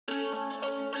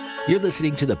You're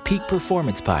listening to the Peak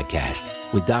Performance Podcast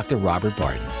with Dr. Robert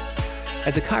Barton.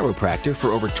 As a chiropractor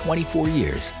for over 24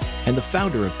 years and the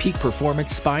founder of Peak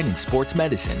Performance Spine and Sports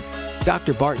Medicine,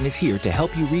 Dr. Barton is here to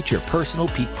help you reach your personal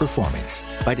peak performance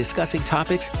by discussing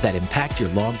topics that impact your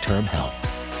long-term health.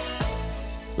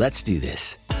 Let's do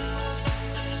this.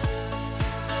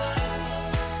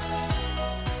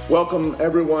 Welcome,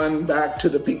 everyone, back to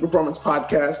the Peak Performance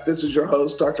Podcast. This is your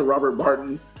host, Dr. Robert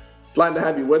Barton. Glad to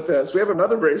have you with us. We have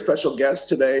another very special guest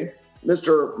today,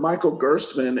 Mr. Michael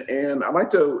Gerstmann, and I'd like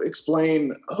to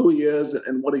explain who he is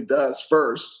and what he does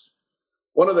first.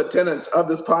 One of the tenets of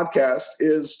this podcast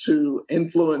is to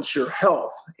influence your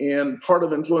health, and part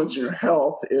of influencing your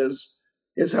health is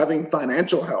having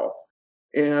financial health.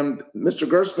 And Mr.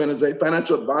 Gerstmann is a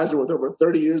financial advisor with over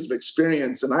 30 years of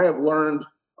experience, and I have learned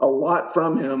a lot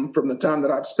from him from the time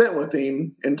that I've spent with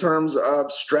him in terms of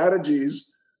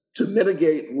strategies to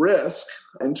mitigate risk.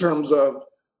 In terms of,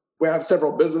 we have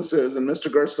several businesses, and Mr.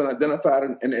 Gerstmann identified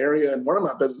an area in one of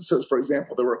my businesses, for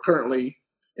example, that we're currently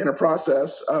in a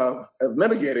process of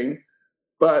mitigating.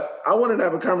 But I wanted to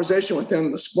have a conversation with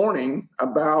him this morning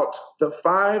about the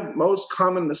 5 most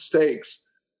common mistakes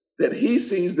that he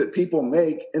sees that people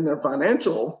make in their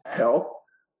financial health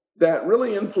that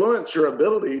really influence your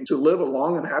ability to live a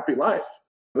long and happy life.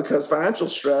 Because financial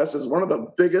stress is one of the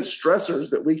biggest stressors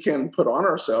that we can put on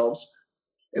ourselves.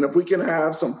 And if we can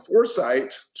have some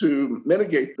foresight to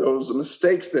mitigate those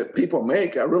mistakes that people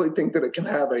make, I really think that it can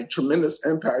have a tremendous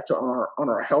impact on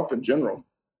our health in general.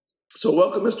 So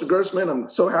welcome, Mr. Gerstmann. I'm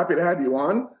so happy to have you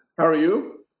on. How are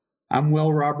you? I'm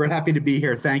well, Robert. Happy to be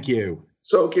here. Thank you.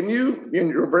 So and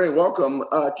you're very welcome.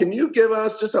 Can you give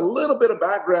us just a little bit of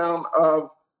background of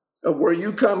where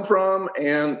you come from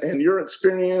and your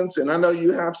experience? And I know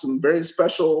you have some very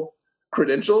special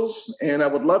credentials, and I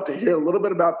would love to hear a little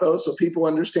bit about those so people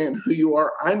understand who you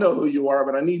are. I know who you are,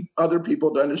 but I need other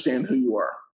people to understand who you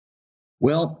are.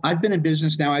 Well, I've been in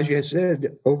business now, as you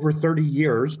said, over 30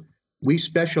 years. We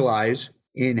specialize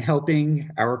in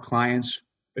helping our clients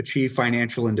achieve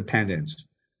financial independence.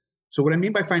 So what I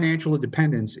mean by financial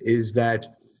independence is that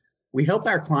we help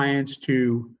our clients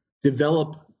to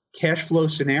develop cash flow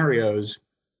scenarios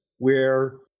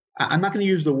where, I'm not going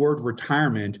to use the word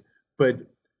retirement, but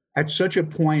at such a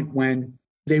point when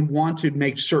they want to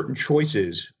make certain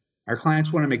choices, our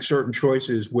clients want to make certain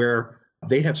choices where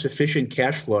they have sufficient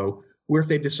cash flow, where if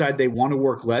they decide they want to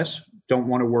work less, don't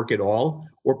want to work at all,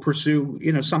 or pursue,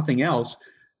 something else,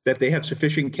 that they have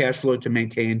sufficient cash flow to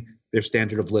maintain their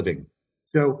standard of living.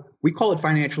 So we call it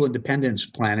financial independence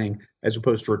planning as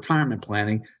opposed to retirement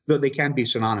planning, though they can be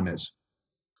synonymous.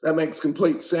 That makes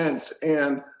complete sense.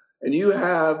 And you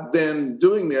have been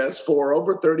doing this for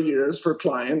over 30 years for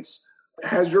clients.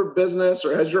 Has your business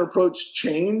or has your approach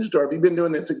changed, or have you been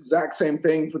doing this exact same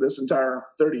thing for this entire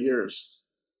 30 years?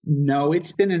 No,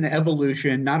 it's been an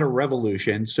evolution, not a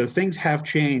revolution. So things have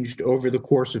changed over the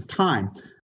course of time.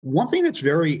 One thing that's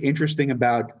very interesting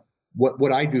about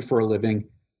what I do for a living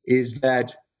is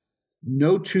that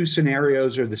no 2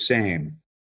 scenarios are the same.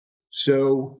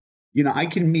 So I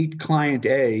can meet client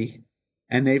A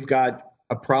and they've got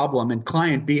a problem, and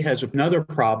client B has another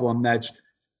problem that's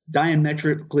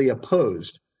diametrically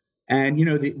opposed. And,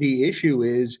 the issue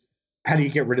is, how do you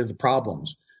get rid of the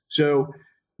problems? So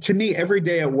to me, every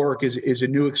day at work is a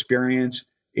new experience.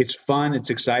 It's fun. It's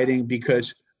exciting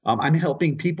because I'm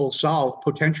helping people solve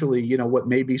potentially, what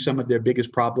may be some of their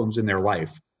biggest problems in their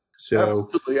life. So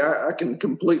absolutely. I can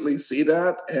completely see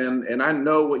that. And I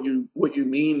know what you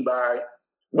mean by,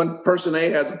 when person A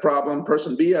has a problem,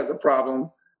 person B has a problem,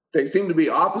 they seem to be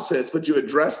opposites, but you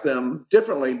address them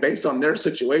differently based on their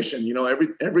situation.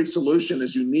 Every solution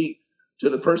is unique to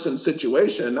the person's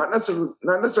situation, not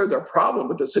necessarily their problem,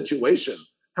 but the situation,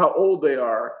 how old they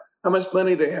are, how much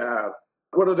money they have,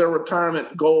 what are their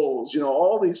retirement goals,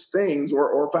 all these things,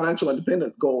 or financial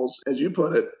independent goals, as you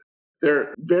put it.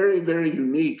 They're very, very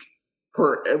unique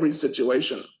per every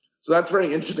situation. So that's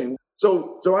very interesting.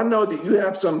 So I know that you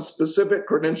have some specific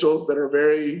credentials that are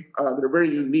very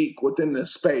unique within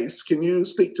this space. Can you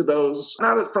speak to those,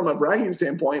 not from a bragging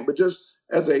standpoint, but just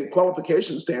as a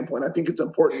qualification standpoint? I think it's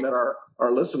important that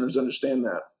our listeners understand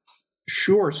that.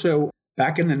 Sure. So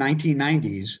back in the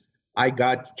 1990s, I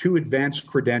got 2 advanced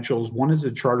credentials. One is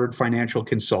a chartered financial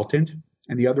consultant,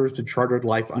 and the other is the chartered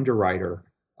life underwriter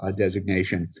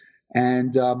designation.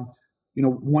 And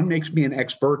one makes me an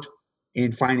expert in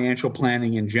financial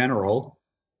planning in general.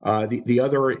 The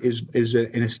other is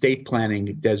an estate planning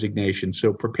designation.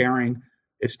 So preparing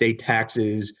estate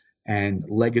taxes and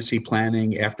legacy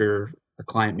planning after a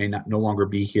client may no longer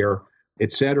be here,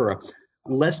 et cetera.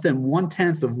 Less than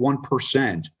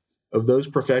 0.1% of those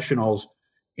professionals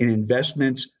in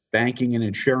investments, banking, and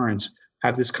insurance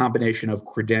have this combination of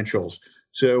credentials.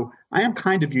 So I am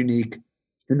kind of unique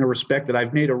in the respect that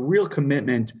I've made a real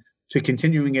commitment to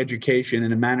continuing education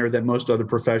in a manner that most other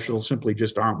professionals simply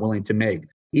just aren't willing to make.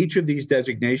 Each of these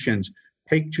designations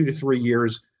take 2 to 3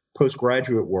 years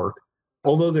postgraduate work.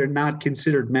 Although they're not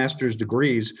considered master's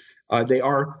degrees, they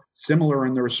are similar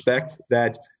in the respect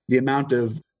that the amount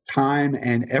of time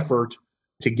and effort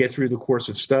to get through the course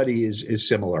of study is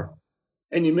similar.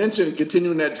 And you mentioned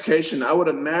continuing education. I would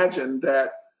imagine that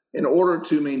in order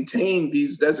to maintain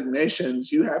these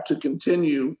designations, you have to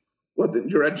continue with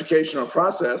your educational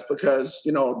process because,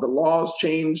 the laws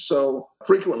change so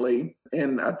frequently.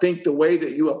 And I think the way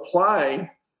that you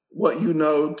apply what you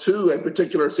know to a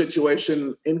particular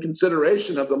situation in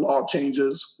consideration of the law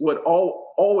changes would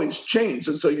always change.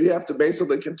 And so you have to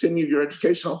basically continue your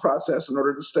educational process in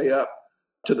order to stay up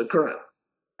to the current.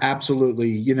 Absolutely.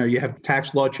 You have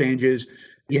tax law changes,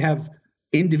 you have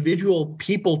individual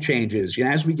people changes.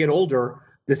 As we get older,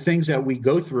 the things that we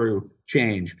go through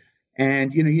change.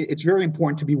 And, it's very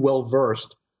important to be well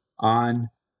versed on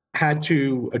how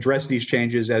to address these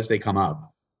changes as they come up.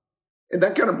 And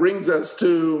that kind of brings us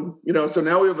to, so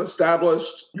now we've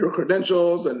established your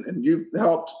credentials and you've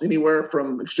helped anywhere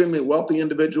from extremely wealthy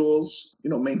individuals,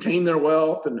 maintain their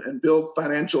wealth and build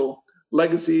financial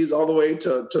legacies all the way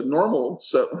to normal.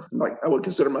 So I would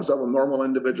consider myself a normal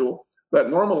individual, but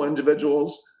normal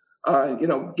individuals,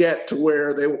 get to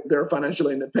where they're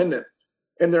financially independent.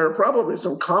 And there are probably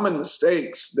some common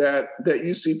mistakes that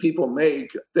you see people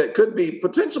make that could be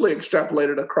potentially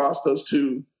extrapolated across those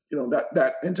two,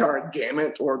 that entire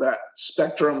gamut or that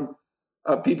spectrum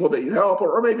of people that you help,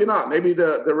 or maybe not. Maybe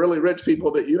the really rich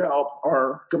people that you help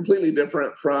are completely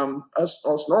different from us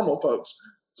normal folks.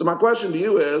 So my question to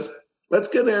you is, let's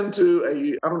get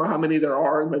into I don't know how many there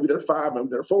are, maybe there are 5, maybe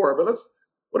there are 4, but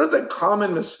what is a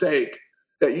common mistake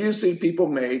that you see people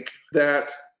make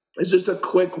that is just a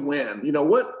quick win?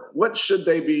 What should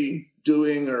they be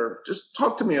doing, or just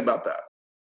talk to me about that?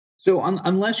 So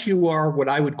unless you are what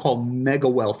I would call mega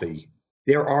wealthy,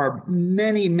 there are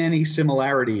many, many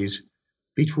similarities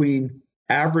between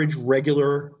average,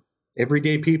 regular,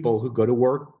 everyday people who go to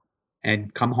work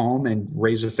and come home and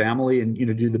raise a family and,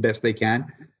 do the best they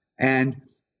can, and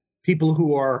people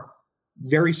who are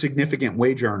very significant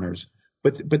wage earners.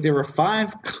 But there are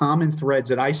 5 common threads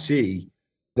that I see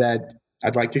that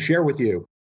I'd like to share with you.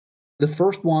 The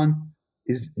first one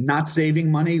is not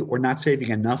saving money or not saving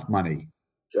enough money.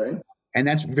 Okay. And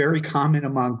that's very common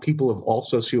among people of all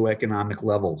socioeconomic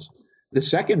levels. The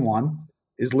second one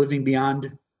is living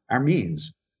beyond our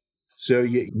means. So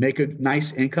you make a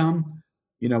nice income,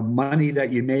 money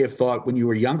that you may have thought when you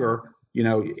were younger,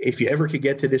 if you ever could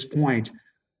get to this point,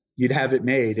 you'd have it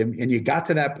made. And you got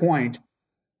to that point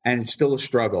and it's still a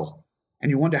struggle. And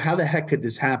you wonder, how the heck could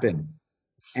this happen?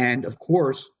 And of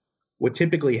course, what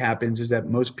typically happens is that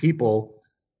most people,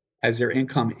 as their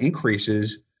income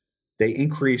increases, they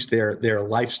increase their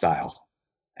lifestyle.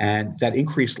 And that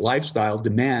increased lifestyle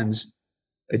demands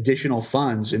additional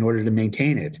funds in order to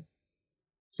maintain it.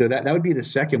 So that would be the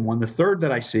second one. The third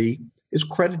that I see is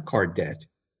credit card debt.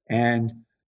 And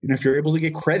if you're able to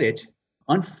get credit,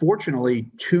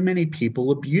 unfortunately, too many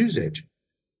people abuse it.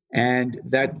 And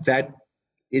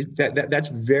that's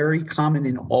very common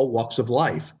in all walks of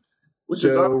life. Which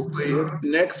is obviously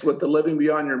next with the living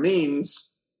beyond your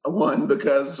means one,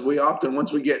 because we often,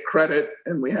 once we get credit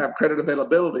and we have credit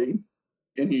availability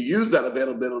and you use that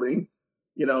availability,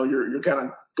 you're kind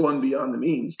of going beyond the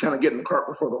means, kind of getting the cart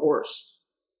before the horse.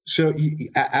 So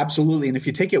absolutely. And if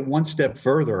you take it one step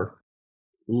further,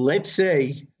 let's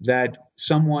say that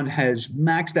someone has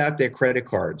maxed out their credit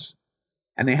cards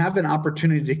and they have an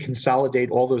opportunity to consolidate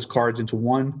all those cards into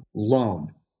one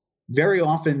loan. Very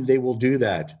often they will do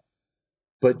that.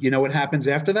 But you know what happens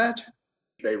after that?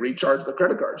 They recharge the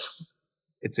credit cards.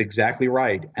 It's exactly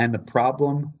right. And the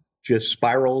problem just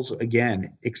spirals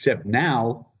again, except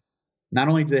now, not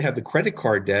only do they have the credit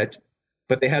card debt,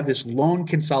 but they have this loan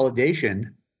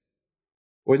consolidation,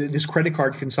 or this credit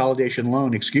card consolidation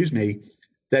loan,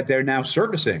 that they're now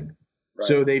servicing. Right.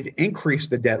 So they've increased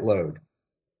the debt load.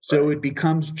 So It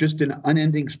becomes just an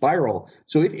unending spiral.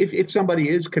 So if somebody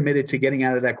is committed to getting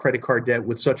out of that credit card debt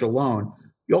with such a loan,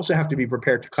 you also have to be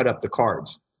prepared to cut up the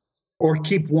cards or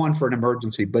keep one for an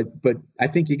emergency. But I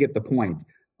think you get the point.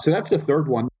 So that's the third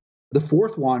one. The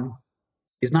fourth one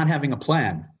is not having a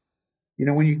plan.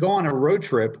 When you go on a road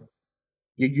trip,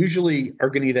 you usually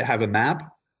are going to either have a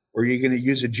map or you're going to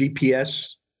use a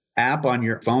GPS app on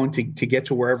your phone to get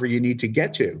to wherever you need to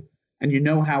get to. And you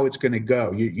know how it's going to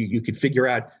go. You can figure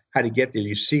out how to get there.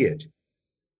 You see it.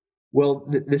 Well,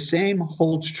 the same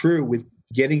holds true with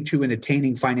getting to and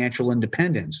attaining financial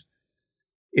independence.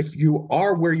 If you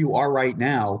are where you are right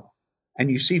now and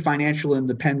you see financial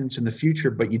independence in the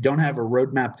future, but you don't have a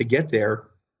roadmap to get there,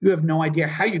 you have no idea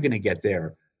how you're going to get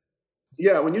there.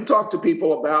 Yeah, when you talk to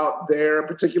people about their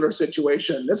particular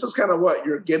situation, this is kind of what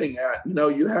you're getting at.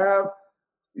 You have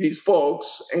these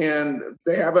folks and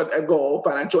they have a goal,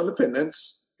 financial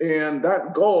independence, and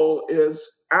that goal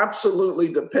is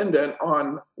absolutely dependent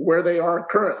on where they are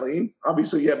currently.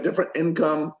 Obviously, you have different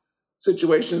income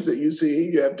situations that you see.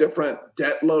 You have different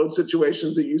debt load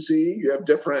situations that you see. You have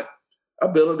different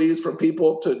abilities for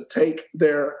people to take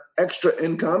their extra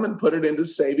income and put it into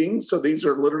savings. So these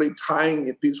are literally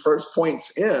tying these first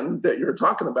points in that you're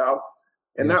talking about.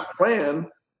 And Yes. that plan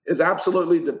is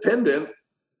absolutely dependent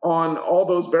on all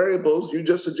those variables you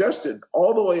just suggested,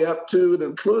 all the way up to and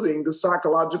including the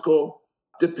psychological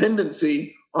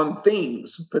dependency on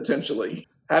things, potentially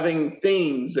having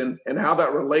things and how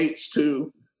that relates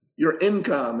to your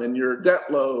income and your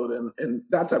debt load and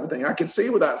that type of thing. I could see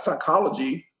with that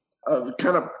psychology of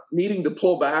kind of needing to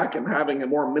pull back and having a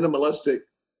more minimalistic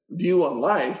view on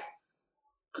life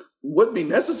would be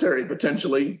necessary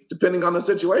potentially, depending on the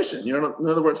situation. In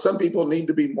other words, some people need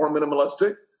to be more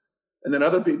minimalistic, and then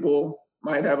other people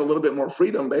might have a little bit more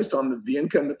freedom based on the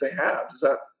income that they have.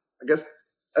 So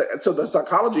the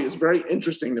psychology is very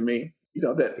interesting to me.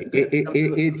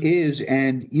 It is.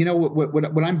 And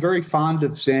what I'm very fond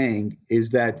of saying is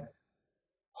that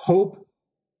hope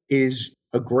is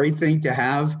a great thing to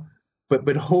have,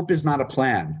 but hope is not a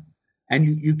plan. And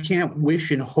you can't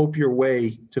wish and hope your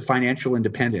way to financial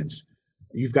independence.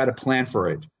 You've got to plan for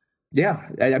it. Yeah,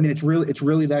 I mean, it's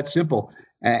really that simple.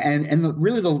 And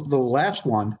the last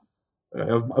one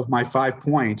of my 5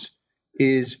 points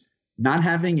is not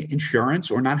having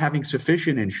insurance or not having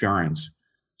sufficient insurance.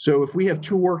 So if we have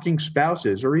 2 working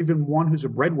spouses or even one who's a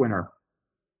breadwinner,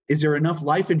 is there enough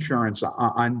life insurance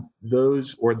on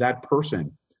those or that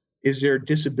person? Is there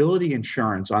disability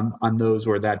insurance on those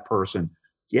or that person?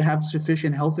 Do you have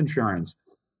sufficient health insurance?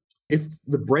 If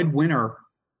the breadwinner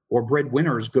or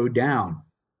breadwinners go down,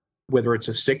 whether it's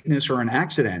a sickness or an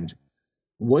accident,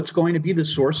 what's going to be the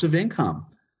source of income,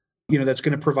 that's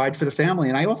going to provide for the family?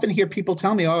 And I often hear people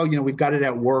tell me, we've got it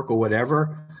at work or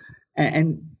whatever.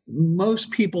 And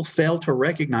most people fail to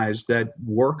recognize that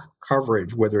work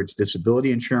coverage, whether it's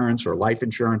disability insurance or life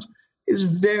insurance, is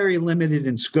very limited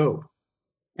in scope.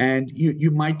 And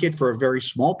you might get for a very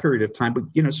small period of time,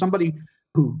 but somebody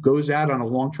who goes out on a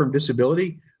long-term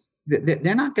disability,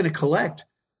 they're not going to collect,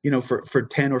 for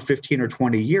 10 or 15 or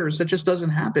 20 years. That just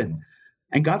doesn't happen.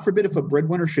 And God forbid if a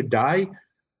breadwinner should die,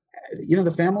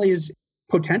 the family is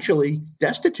potentially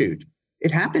destitute.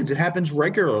 It happens. It happens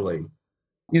regularly.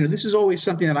 This is always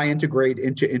something that I integrate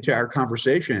into our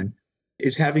conversation,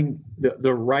 is having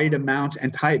the right amounts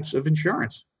and types of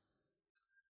insurance.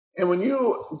 And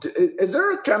is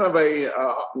there kind of a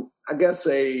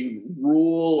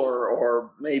rule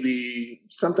or maybe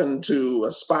something to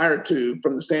aspire to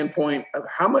from the standpoint of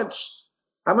how much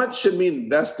should be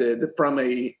invested from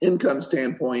a income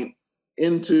standpoint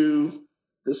into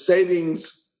the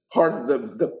savings part of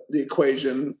the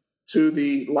equation, to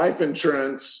the life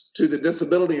insurance, to the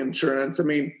disability insurance? I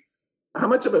mean, how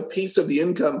much of a piece of the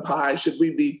income pie should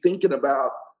we be thinking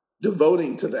about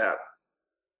devoting to that?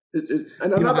 And I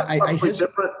know that's probably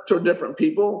different to different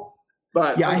people,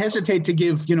 but yeah, I hesitate to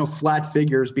give flat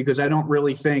figures because I don't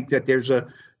really think that there's a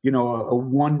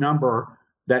one number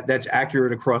that's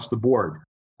accurate across the board.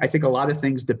 I think a lot of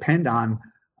things depend on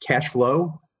cash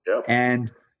flow. Yep.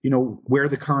 And where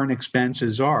the current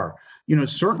expenses are.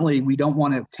 Certainly we don't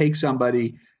want to take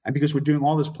somebody, and because we're doing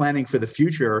all this planning for the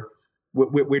future,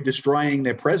 we're destroying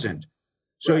their present.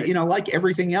 So right. Like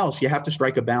everything else, you have to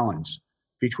strike a balance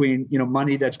between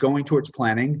money that's going towards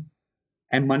planning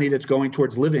and money that's going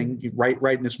towards living right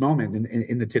in this moment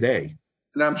in the today.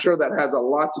 And I'm sure that has a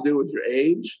lot to do with your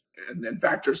age and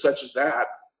factors such as that,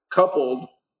 coupled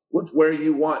with where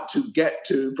you want to get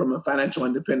to from a financial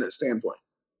independence standpoint.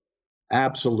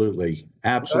 Absolutely.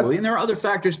 And there are other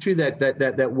factors too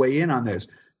that weigh in on this.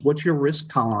 What's your risk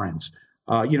tolerance?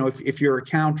 If your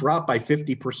account dropped by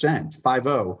 50%,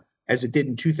 50, as it did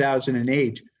in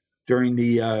 2008 during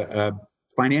the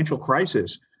financial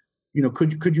crisis,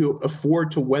 could you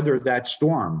afford to weather that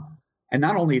storm? And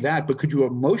not only that, but could you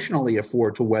emotionally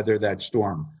afford to weather that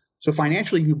storm? So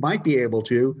financially, you might be able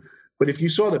to, but if you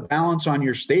saw the balance on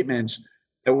your statements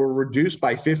that were reduced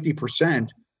by 50%,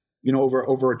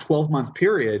 over a 12-month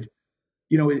period,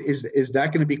 is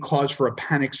that going to be cause for a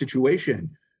panic situation?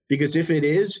 Because if it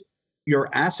is, your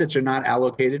assets are not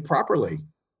allocated properly.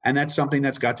 And that's something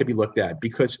that's got to be looked at,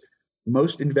 because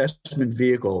most investment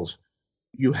vehicles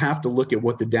you have to look at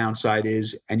what the downside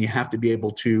is, and you have to be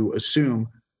able to assume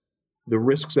the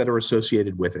risks that are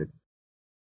associated with it.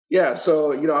 Yeah.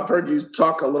 So, I've heard you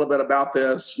talk a little bit about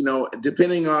this,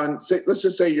 depending on, let's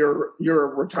just say your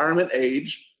retirement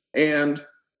age, and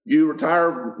you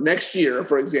retire next year,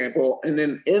 for example, and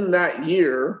then in that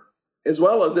year, as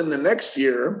well as in the next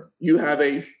year, you have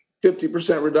a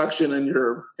 50% reduction in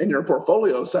your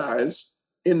portfolio size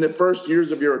in the first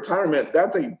years of your retirement.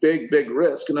 That's a big, big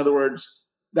risk. In other words,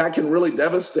 that can really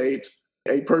devastate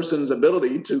a person's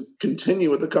ability to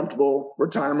continue with a comfortable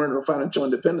retirement or financial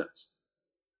independence.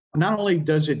 Not only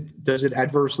does it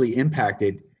adversely impact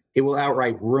it, it will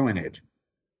outright ruin it.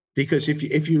 Because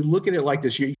if you look at it like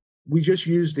this, we just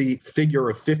use the figure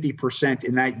of 50%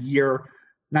 in that year,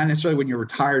 not necessarily when you're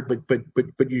retired,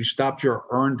 but you stopped your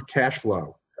earned cash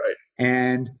flow. Right.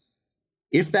 And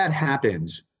if that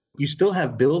happens, you still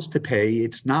have bills to pay.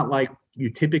 It's not like you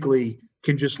typically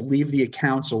can just leave the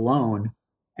accounts alone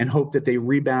and hope that they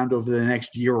rebound over the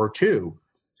next year or two.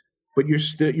 But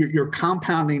you're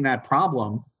compounding that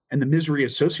problem and the misery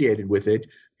associated with it,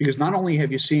 because not only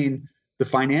have you seen the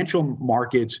financial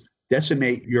markets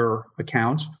decimate your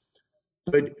accounts,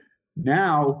 but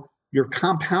now you're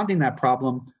compounding that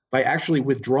problem by actually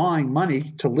withdrawing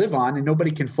money to live on, and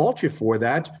nobody can fault you for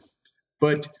that.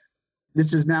 But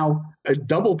this is now a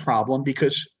double problem,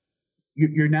 because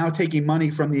you're now taking money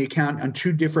from the account in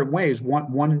two different ways,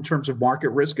 one in terms of market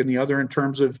risk and the other in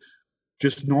terms of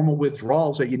just normal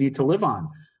withdrawals that you need to live on.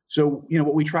 So,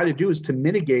 what we try to do is to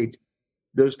mitigate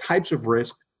those types of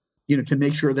risk, to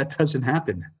make sure that doesn't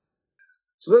happen.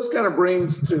 So this kind of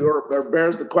brings to or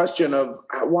bears the question of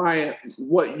why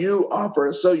what you offer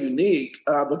is so unique,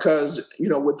 because,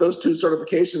 with those two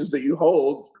certifications that you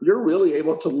hold, you're really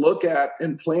able to look at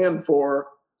and plan for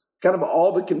kind of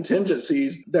all the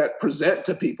contingencies that present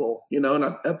to people, and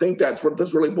I think that's what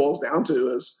this really boils down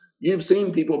to is you've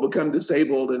seen people become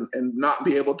disabled and not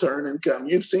be able to earn income.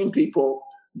 You've seen people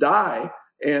die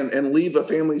and leave a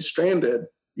family stranded.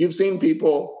 You've seen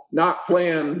people not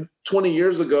plan 20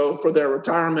 years ago for their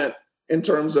retirement in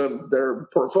terms of their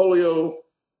portfolio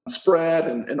spread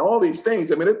and all these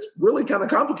things. I mean, it's really kind of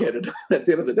complicated at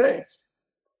the end of the day.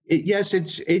 Yes,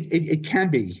 it can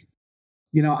be.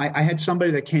 I had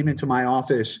somebody that came into my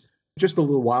office just a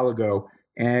little while ago,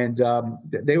 and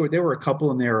they were a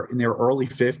couple in their early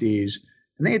 50s,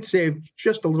 and they had saved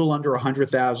just a little under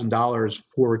 $100,000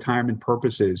 for retirement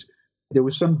purposes. There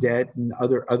was some debt and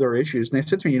other issues, and they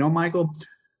said to me, Michael,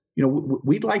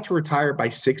 we'd like to retire by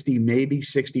 60, maybe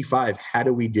 65. How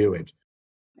do we do it?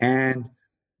 And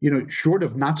short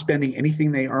of not spending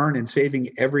anything they earn and saving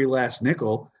every last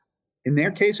nickel, in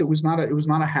their case, it was not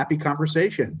a happy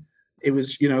conversation. It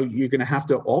was, you're going to have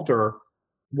to alter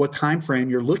what time frame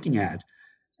you're looking at.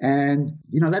 And,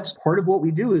 that's part of what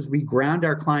we do is we ground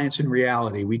our clients in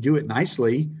reality. We do it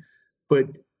nicely, but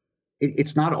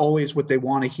it's not always what they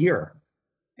want to hear.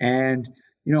 And,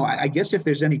 I guess if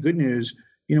there's any good news,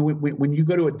 when you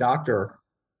go to a doctor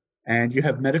and you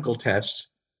have medical tests,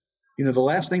 the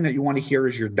last thing that you want to hear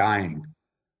is you're dying.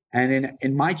 And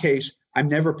in my case, I'm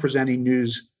never presenting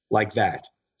news like that.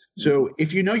 So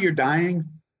if you're dying,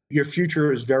 your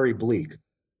future is very bleak.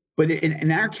 But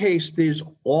in our case, there's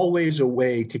always a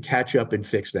way to catch up and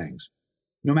fix things,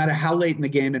 no matter how late in the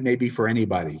game it may be for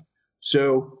anybody.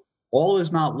 So all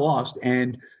is not lost.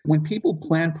 And when people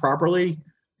plan properly,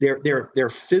 their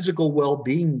physical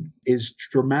well-being is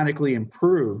dramatically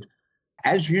improved.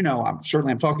 As you know, I'm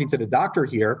talking to the doctor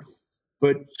here,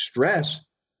 but stress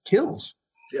kills.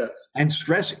 Yeah. And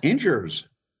stress injures.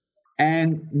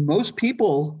 And most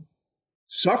people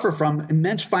suffer from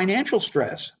immense financial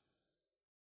stress.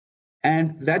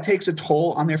 And that takes a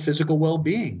toll on their physical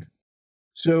well-being.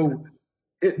 So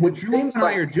what you and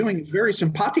I are doing is very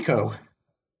simpatico.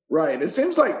 Right. It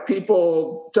seems like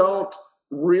people don't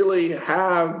really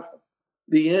have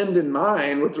the end in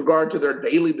mind with regard to their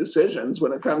daily decisions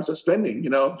when it comes to spending.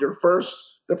 The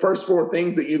first four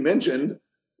things that you mentioned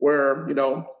were,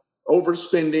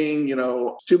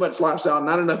 overspending, too much lifestyle,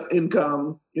 not enough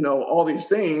income, all these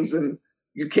things. And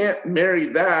you can't marry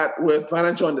that with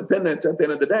financial independence at the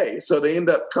end of the day. So they end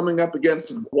up coming up against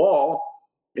a wall,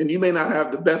 and you may not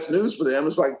have the best news for them.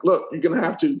 It's like, look, you're going to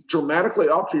have to dramatically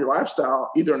alter your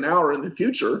lifestyle either now or in the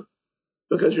future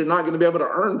because you're not going to be able to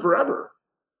earn forever.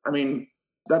 I mean,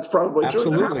 that's probably true.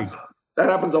 Absolutely. That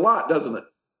happens a lot, doesn't it?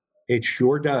 It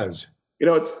sure does.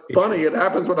 It's funny. It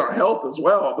happens with our health as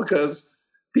well because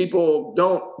people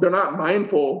they're not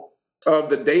mindful of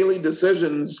the daily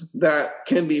decisions that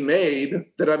can be made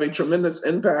that have a tremendous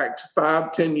impact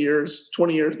 5, 10 years,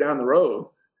 20 years down the road.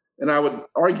 And I would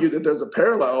argue that there's a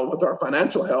parallel with our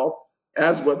financial health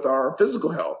as with our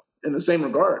physical health in the same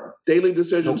regard. Daily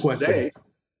decisions today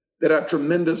that have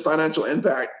tremendous financial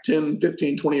impact 10,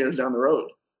 15, 20 years down the road.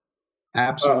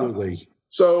 Absolutely.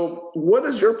 So what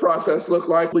does your process look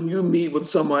like when you meet with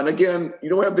someone? Again, you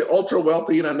don't have the ultra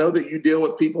wealthy, and I know that you deal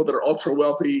with people that are ultra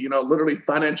wealthy, literally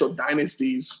financial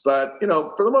dynasties, but,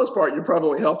 for the most part, you're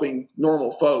probably helping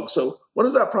normal folks. So what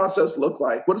does that process look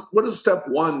like? What is step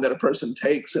one that a person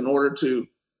takes in order to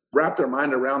wrap their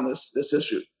mind around this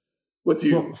issue with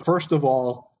you? Well, first of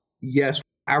all, yes,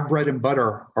 our bread and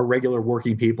butter are regular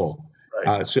working people.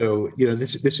 Right. So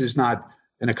this is not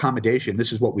an accommodation.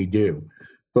 This is what we do.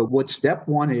 But what step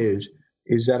one is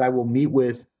that I will meet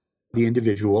with the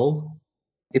individual.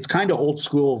 It's kind of old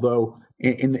school, though.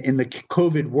 In the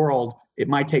COVID world, it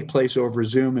might take place over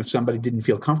Zoom if somebody didn't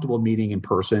feel comfortable meeting in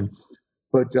person.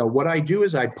 But what I do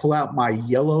is I pull out my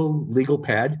yellow legal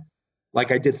pad,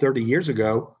 like I did 30 years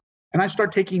ago, and I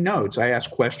start taking notes. I ask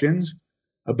questions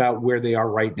about where they are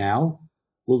right now.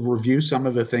 We'll review some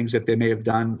of the things that they may have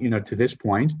done, to this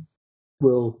point.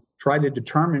 We'll try to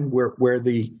determine where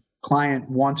the client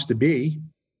wants to be.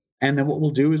 And then what we'll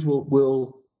do is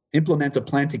we'll implement a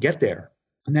plan to get there.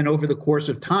 And then over the course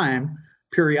of time,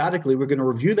 periodically, we're going to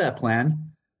review that plan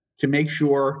to make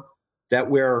sure that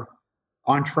we're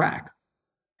on track.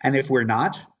 And if we're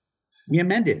not, we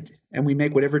amend it and we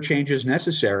make whatever changes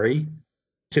necessary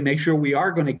to make sure we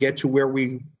are going to get to where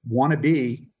we want to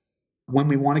be when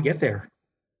we want to get there.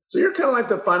 So you're kind of like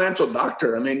the financial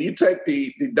doctor. I mean, you take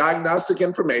the diagnostic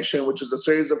information, which is a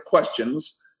series of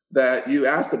questions that you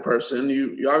ask the person.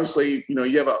 You obviously,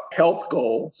 you have a health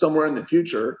goal somewhere in the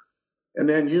future, and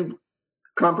then you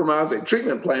compromise a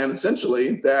treatment plan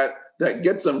essentially that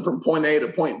gets them from point A to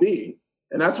point B.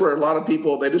 And that's where a lot of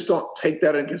people, they just don't take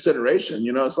that in consideration.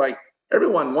 It's like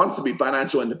everyone wants to be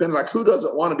financially independent. Like, who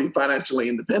doesn't want to be financially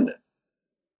independent?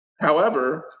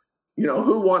 However,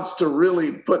 who wants to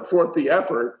really put forth the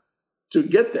effort to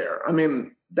get there? I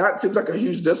mean, that seems like a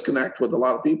huge disconnect with a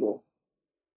lot of people.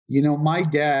 My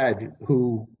dad,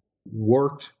 who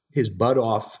worked his butt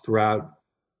off throughout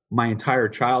my entire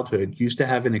childhood, used to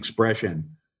have an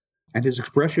expression. And his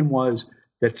expression was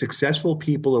that successful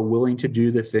people are willing to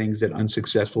do the things that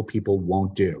unsuccessful people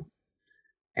won't do.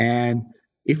 And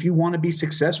if you want to be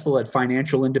successful at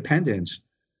financial independence,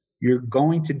 you're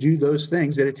going to do those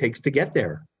things that it takes to get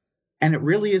there. And it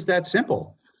really is that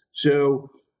simple. So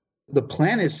the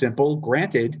plan is simple,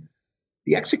 granted.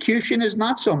 The execution is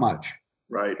not so much.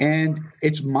 Right. And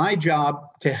it's my job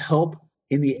to help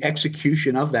in the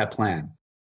execution of that plan.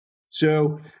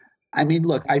 So, I mean,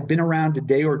 look, I've been around a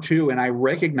day or two, and I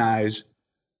recognize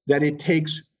that it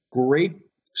takes great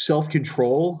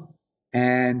self-control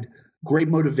and great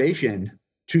motivation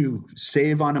to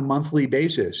save on a monthly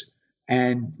basis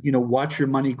and, watch your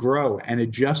money grow and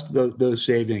adjust those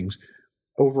savings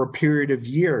over a period of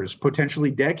years,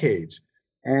 potentially decades.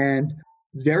 And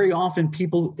very often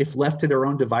people, if left to their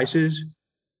own devices,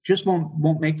 just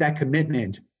won't make that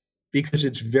commitment because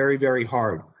it's very, very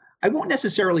hard. I won't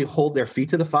necessarily hold their feet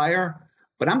to the fire,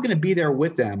 but I'm going to be there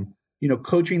with them,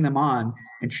 coaching them on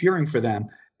and cheering for them.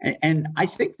 And I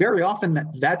think very often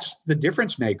that's the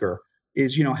difference maker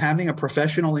is, having a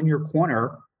professional in your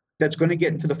corner that's going to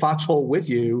get into the foxhole with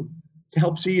you to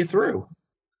help see you through.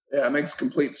 Yeah, it makes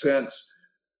complete sense.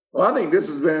 Well, I think this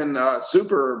has been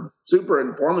super, super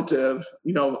informative.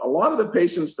 A lot of the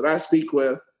patients that I speak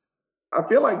with, I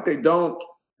feel like they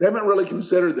haven't really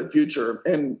considered the future.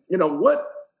 And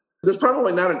there's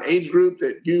probably not an age group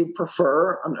that you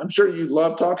prefer. I'm sure you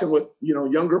love talking with,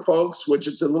 younger folks, which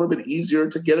it's a little bit easier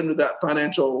to get into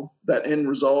that end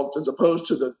result, as opposed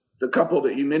to the couple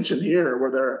that you mentioned here,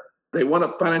 where they want a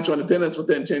financial independence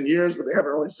within 10 years, but they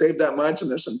haven't really saved that much and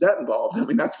there's some debt involved. I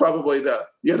mean, that's probably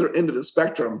the other end of the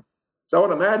spectrum. So I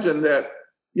would imagine that,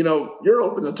 you're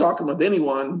open to talking with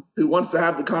anyone who wants to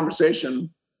have the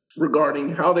conversation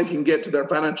regarding how they can get to their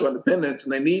financial independence,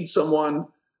 and they need someone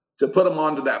to put them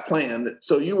onto that plan.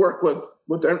 So you work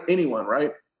with anyone,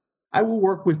 right? I will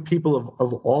work with people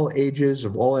of all ages,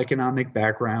 of all economic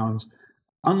backgrounds.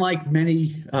 Unlike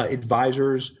many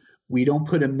advisors, we don't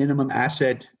put a minimum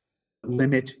asset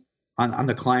limit on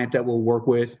the client that we'll work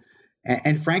with.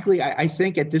 And frankly, I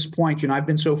think at this point, I've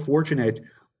been so fortunate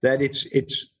that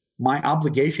it's my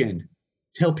obligation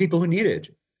to help people who need it.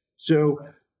 So,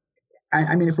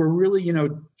 I mean, if we're really,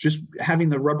 just having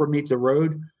the rubber meet the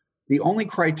road, the only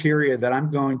criteria that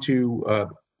I'm going to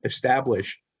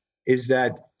establish is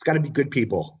that it's got to be good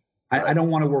people. I don't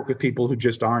want to work with people who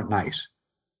just aren't nice.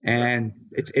 And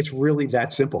it's really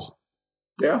that simple.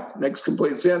 Yeah, makes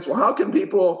complete sense. Well, how can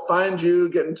people find you,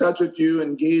 get in touch with you,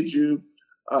 engage you?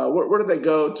 Where do they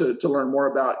go to learn more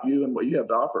about you and what you have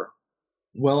to offer?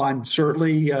 Well, I'm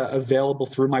certainly available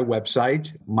through my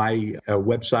website. My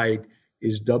website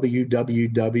is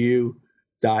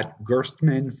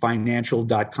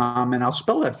www.gerstmannfinancial.com, and I'll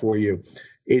spell that for you.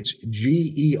 It's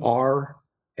GER,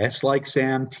 S like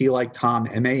Sam, T like Tom,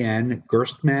 MAN,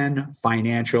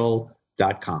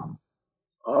 gerstmannfinancial.com.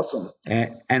 Awesome.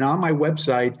 And on my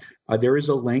website, there is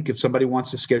a link if somebody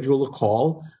wants to schedule a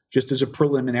call, just as a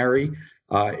preliminary.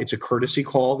 It's a courtesy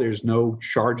call. There's no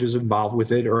charges involved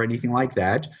with it or anything like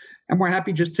that. And we're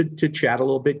happy just to chat a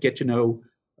little bit, get to know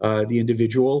the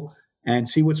individual and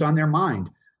see what's on their mind.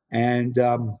 And,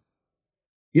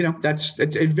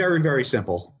 it's very, very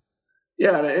simple.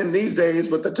 Yeah. And these days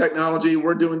with the technology,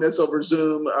 we're doing this over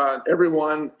Zoom.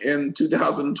 Everyone in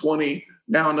 2020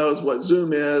 now knows what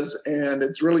Zoom is, and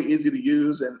it's really easy to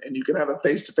use. And you can have a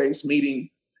face-to-face meeting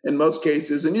in most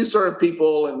cases. And you serve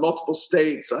people in multiple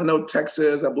states. I know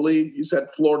Texas, I believe you said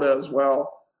Florida as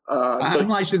well. I'm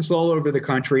licensed all over the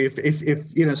country.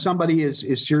 If somebody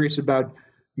is serious about,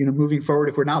 moving forward,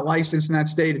 if we're not licensed in that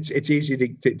state, it's easy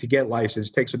to get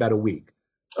licensed. It takes about a week.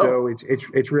 So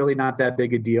it's really not that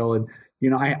big a deal. And,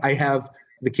 I have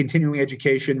the continuing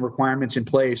education requirements in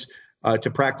place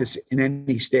to practice in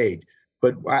any state.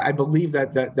 But I believe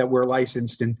that we're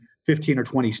licensed in 15 or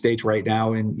 20 states right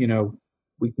now. And,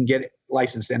 we can get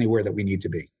licensed anywhere that we need to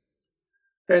be.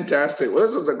 Fantastic. Well,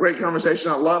 this was a great conversation.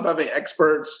 I love having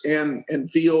experts in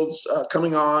fields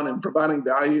coming on and providing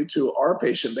value to our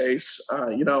patient base.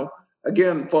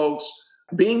 Again, folks,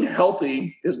 being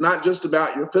healthy is not just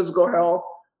about your physical health.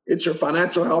 It's your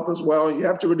financial health as well. You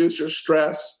have to reduce your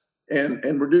stress,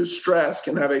 and reduced stress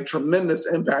can have a tremendous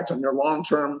impact on your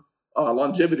long-term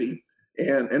longevity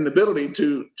and the ability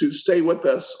to stay with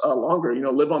us longer,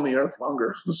 live on the earth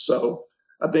longer. So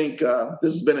I think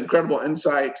this has been incredible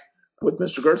insight with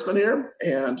Mr. Gerstmann here.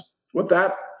 And with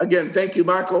that, again, thank you,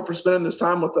 Michael, for spending this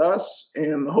time with us.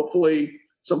 And hopefully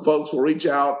some folks will reach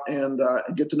out and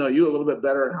get to know you a little bit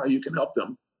better and how you can help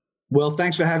them. Well,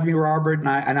 thanks for having me, Robert,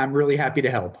 and I'm really happy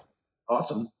to help.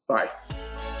 Awesome. Bye.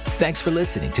 Thanks for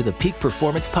listening to the Peak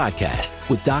Performance Podcast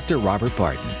with Dr. Robert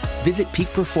Barton. Visit Peak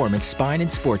Performance Spine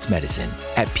and Sports Medicine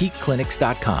at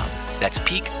peakclinics.com. That's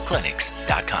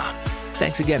peakclinics.com.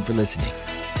 Thanks again for listening.